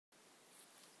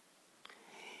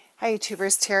Hi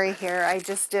YouTubers, Terry here. I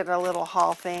just did a little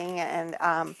haul thing and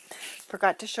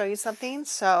forgot to show you something,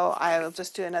 so I'll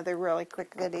just do another really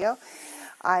quick video.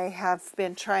 I have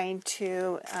been trying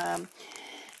to,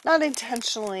 not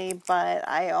intentionally, but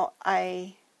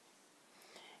I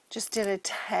just did a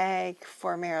tag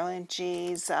for Marilyn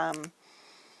G's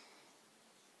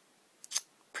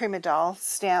Prima doll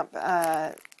stamp,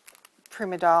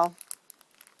 Prima doll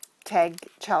tag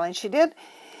challenge she did.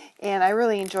 And I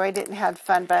really enjoyed it and had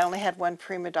fun, but I only had one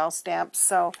Prima doll stamp,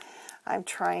 so I'm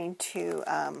trying to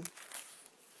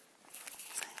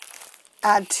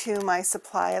add to my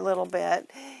supply a little bit.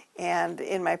 And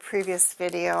in my previous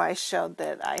video, I showed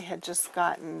that I had just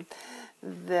gotten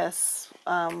this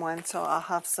one, so I'll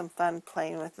have some fun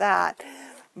playing with that.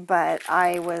 But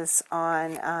I was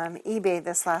on eBay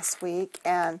this last week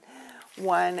and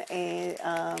won a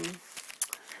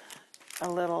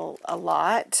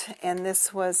lot, and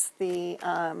this was the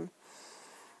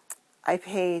I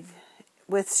paid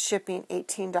with shipping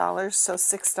 $18, so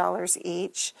 $6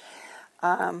 each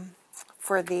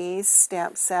for these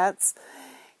stamp sets.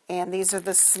 And these are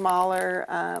the smaller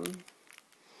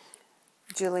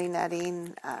Julie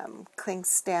Netting cling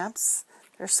stamps.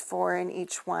 There's 4 in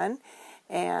each one,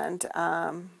 and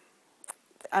I'm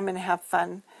going to have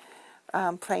fun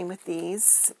playing with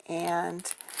these.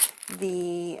 And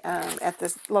the at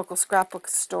the local scrapbook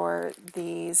store,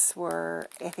 these were,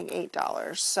 I think,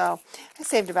 $8, so I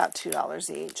saved about $2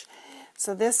 each.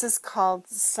 So this is called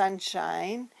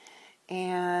Sunshine,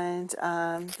 and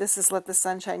this is Let the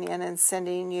Sunshine In and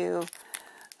sending you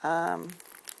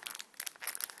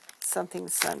something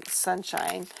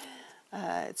sunshine.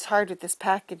 It's hard with this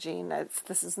packaging.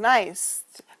 This is nice,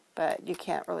 but you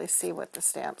can't really see what the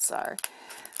stamps are.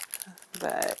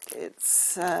 But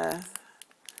it's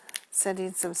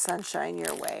sending some sunshine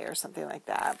your way or something like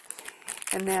that.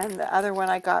 And then the other one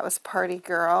I got was Party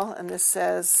Girl, and this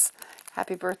says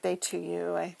happy birthday to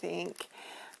you, I think,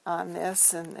 on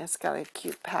this, and it's got a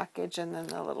cute package and then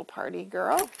the little Party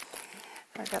Girl.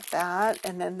 I got that.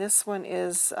 And then this one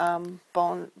is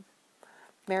Bon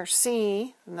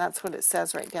Merci, and that's what it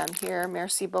says right down here,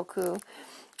 Merci beaucoup,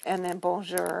 and then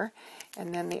Bonjour,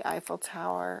 and then the Eiffel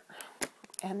Tower,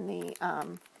 and the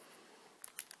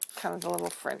kind of the little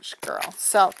French girl.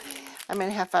 So I'm going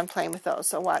to have fun playing with those.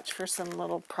 So watch for some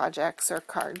little projects or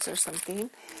cards or something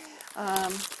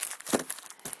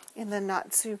in the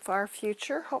not too far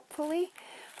future. Hopefully,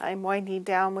 I'm winding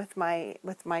down with my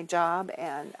job,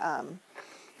 and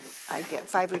I get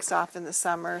 5 weeks off in the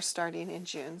summer, starting in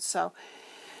June. So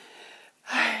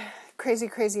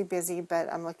crazy busy,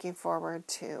 but I'm looking forward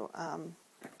to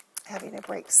having a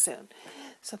break soon.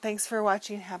 So thanks for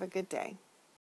watching. Have a good day.